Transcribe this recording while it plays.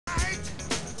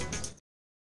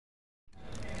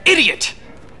Idiot!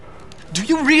 Do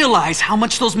you realize how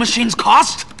much those machines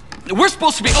cost? We're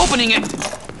supposed to be opening it.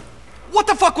 What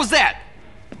the fuck was that?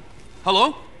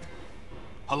 Hello?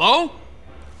 Hello?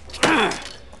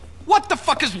 What the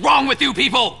fuck is wrong with you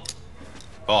people?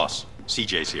 Boss,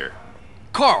 CJ's here.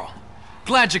 Carl,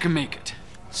 glad you can make it.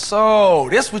 So,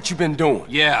 that's what you've been doing?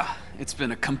 Yeah, it's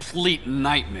been a complete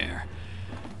nightmare.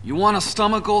 You want a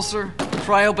stomach ulcer?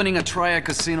 Try opening a triad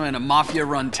casino in a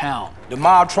mafia-run town. The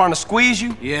mob trying to squeeze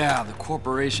you? Yeah, the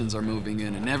corporations are moving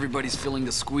in and everybody's feeling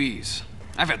the squeeze.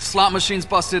 I've had slot machines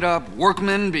busted up,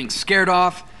 workmen being scared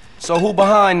off. So who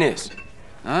behind this?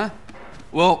 Huh?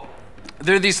 Well,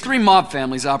 there are these 3 mob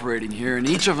families operating here, and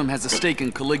each of them has a stake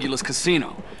in Caligula's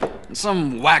casino. And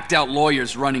some whacked-out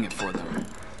lawyer's running it for them.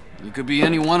 You could be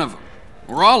any one of them,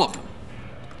 or all of them.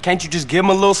 Can't you just give them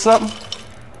a little something?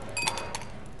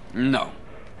 No.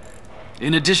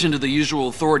 In addition to the usual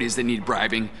authorities that need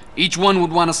bribing, each one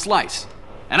would want a slice.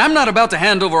 And I'm not about to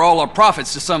hand over all our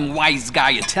profits to some wise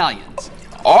guy Italians.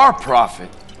 Our profit?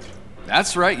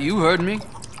 That's right, you heard me.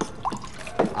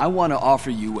 I want to offer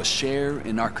you a share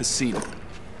in our casino.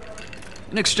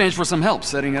 In exchange for some help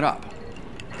setting it up.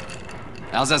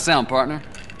 How's that sound, partner?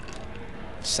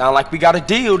 Sound like we got a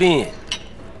deal then.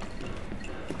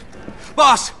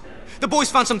 Boss, the boys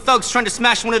found some thugs trying to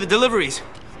smash one of the deliveries.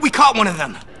 We caught one of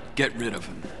them. Get rid of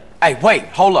him. Hey, wait,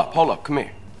 hold up, come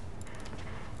here.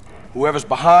 Whoever's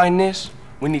behind this,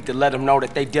 we need to let them know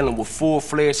that they dealing with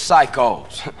full-fledged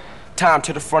psychos. Tie them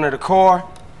to the front of the car,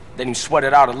 let him sweat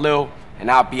it out a little, and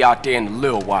I'll be out there in a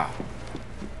little while.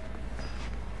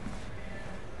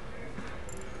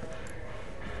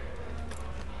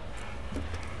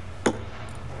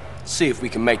 See if we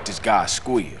can make this guy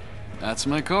squeal. That's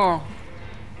my call.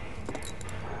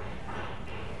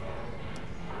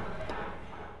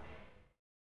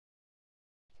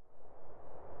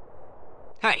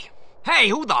 Hey,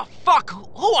 who the fuck?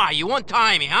 Who are you?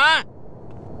 Untie me, huh?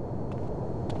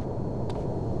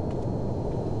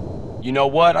 You know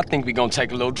what? I think we're gonna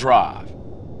take a little drive.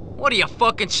 What are you,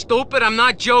 fucking stupid? I'm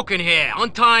not joking here.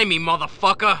 Untie me,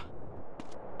 motherfucker.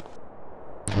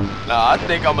 Nah, I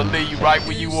think I'm gonna leave you right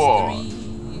where you are.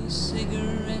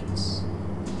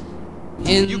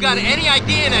 You got any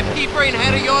idea in that pea-brain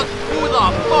head of yours who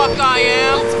the fuck I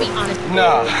am? Let's be honest.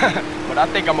 Nah, but I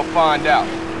think I'm gonna find out.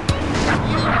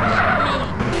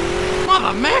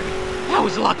 Mother Mac, that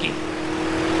was lucky.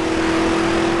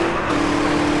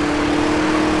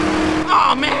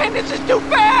 Oh man, this is too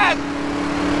fast!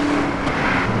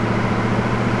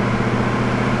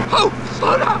 Oh,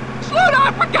 slow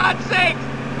down for God's sake!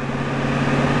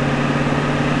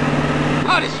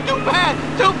 Oh, this is too bad,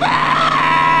 too bad!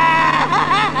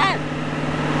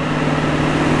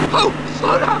 Oh,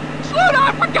 slow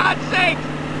down for God's sake!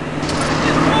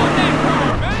 Just slow that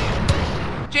car,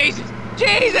 man! Jesus!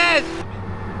 Jesus!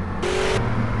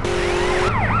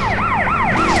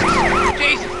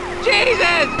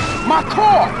 Jesus! My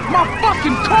car! My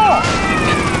fucking car!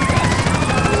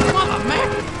 Mother man,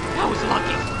 that was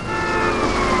lucky.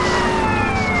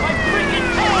 My freaking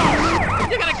car!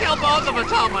 You're gonna kill both of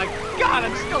us! Oh my God,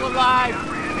 I'm still alive!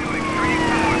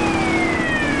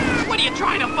 What are you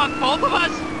trying to fuck both of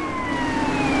us?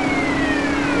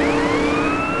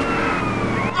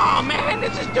 Oh man,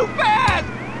 this is too fast!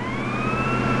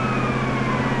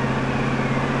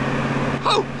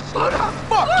 Oh, slow down!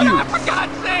 Fuck Slow you! down, for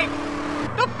God's sake!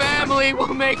 The family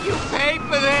will make you pay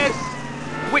for this!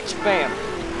 Which family?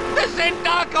 The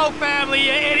Sindaco family,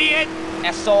 you idiot!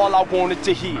 That's all I wanted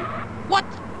to hear. What?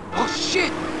 Oh,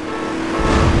 shit!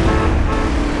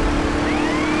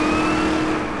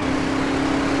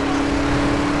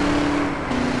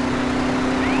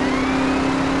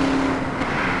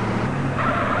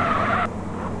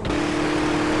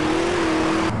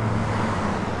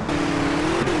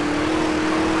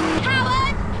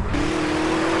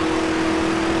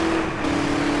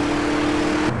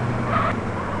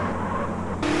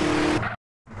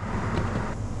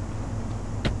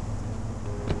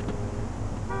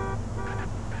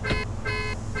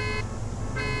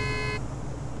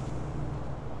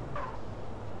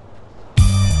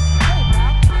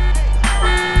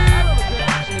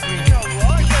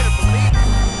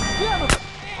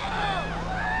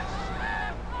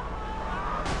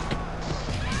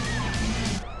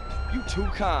 You too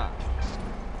kind.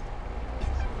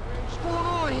 What's going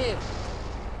on here?